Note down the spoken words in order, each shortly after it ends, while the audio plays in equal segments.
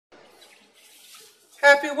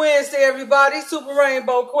Happy Wednesday, everybody. Super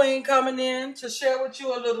Rainbow Queen coming in to share with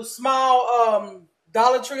you a little small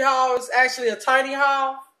Dollar Tree haul. It's actually a tiny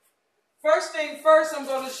haul. First thing first, I'm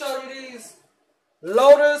going to show you these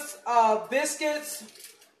Lotus biscuits,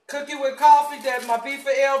 cookie with coffee that my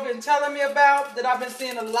BFL been telling me about, that I've been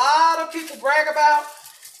seeing a lot of people brag about.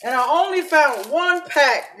 And I only found one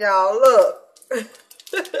pack, y'all. Look.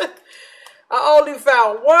 I only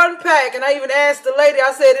found one pack, and I even asked the lady,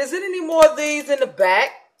 I said, is there any more of these in the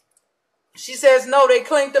back? She says, no, they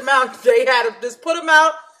cleaned them out. They had to just put them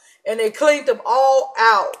out, and they cleaned them all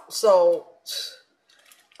out. So,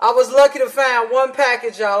 I was lucky to find one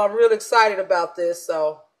package, y'all. I'm real excited about this,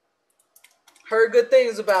 so, heard good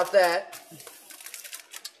things about that.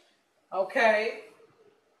 Okay,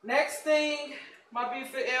 next thing my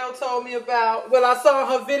BFL told me about, well, I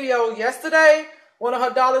saw her video yesterday. One of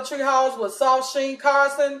her Dollar Tree hauls was Soft Sheen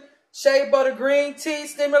Carson Shea Butter Green Tea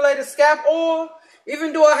Stimulated Scalp Oil.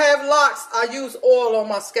 Even though I have locks, I use oil on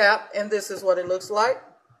my scalp, and this is what it looks like.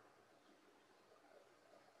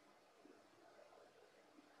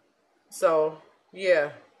 So,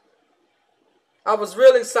 yeah. I was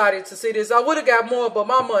really excited to see this. I would have got more, but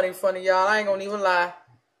my money funny, y'all. I ain't gonna even lie.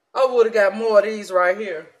 I would have got more of these right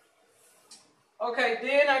here. Okay,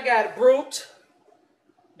 then I got Brute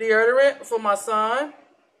deodorant for my son.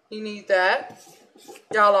 He needs that.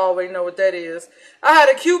 Y'all already know what that is. I had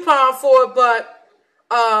a coupon for it, but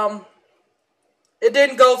it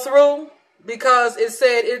didn't go through because it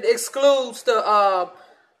said it excludes the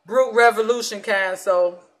Brute Revolution kind,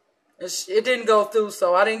 so it didn't go through.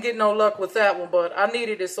 So I didn't get no luck with that one, but I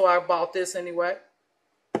needed it, so I bought this anyway.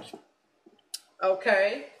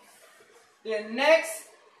 Okay. Then next,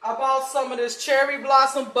 I bought some of this Cherry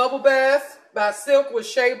Blossom Bubble Bath by Silk with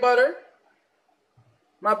Shea Butter.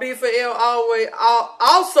 My BFL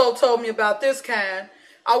also told me about this kind.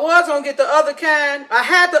 I was going to get the other kind. I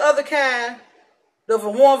had the other kind, the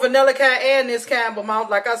warm vanilla kind and this kind, but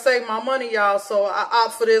like I say, my money, y'all, so I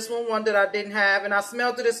opt for this one that I didn't have, and I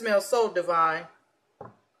smelled it. It smells so divine.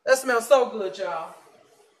 That smells so good, y'all.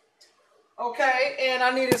 Okay, and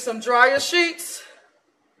I needed some dryer sheets.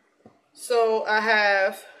 So I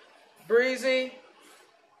have Breezy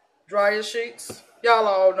dryer sheets. Y'all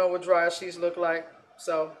all know what dryer sheets look like.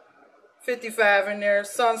 So 55 in there.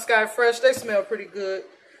 Sun Sky Fresh. They smell pretty good.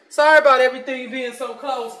 Sorry about everything being so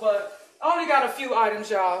close, but I only got a few items,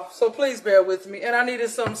 y'all. So please bear with me. And I needed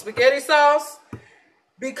some spaghetti sauce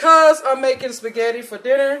because I'm making spaghetti for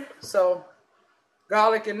dinner. So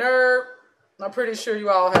garlic and herb. I'm pretty sure you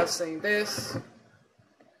all have seen this.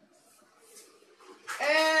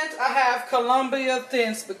 And I have Columbia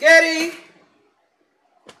thin spaghetti.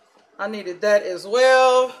 I needed that as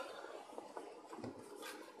well.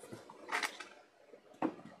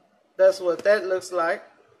 That's what that looks like.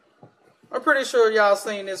 I'm pretty sure y'all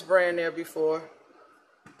seen this brand there before.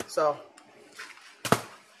 So,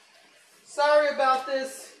 sorry about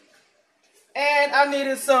this. And I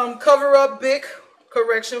needed some Cover Up Bic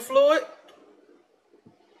correction fluid.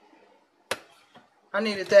 I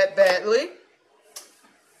needed that badly.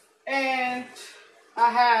 And I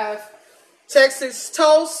have Texas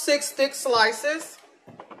Toast 6 thick slices.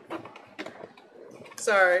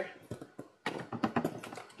 Sorry.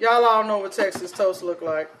 Y'all all know what Texas Toast look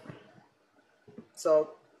like.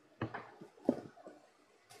 So.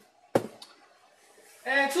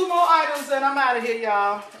 And 2 more items and I'm out of here,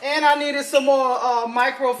 y'all. And I needed some more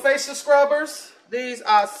micro facial scrubbers. These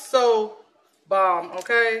are so bomb,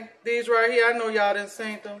 okay? These right here, I know y'all didn't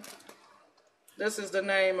see them. This is the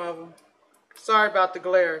name of them. Sorry about the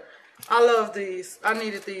glare. I love these. I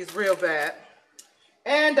needed these real bad.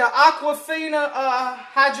 And the Aquafina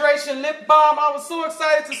Hydration Lip Balm. I was so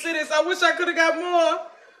excited to see this. I wish I could have got more,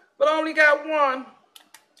 but I only got one.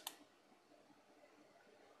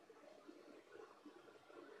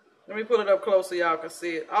 Let me put it up close so y'all can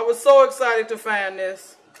see it. I was so excited to find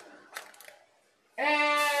this.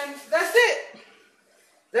 And that's it.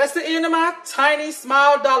 That's the end of my tiny,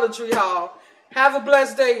 small Dollar Tree haul. Have a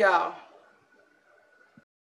blessed day, y'all.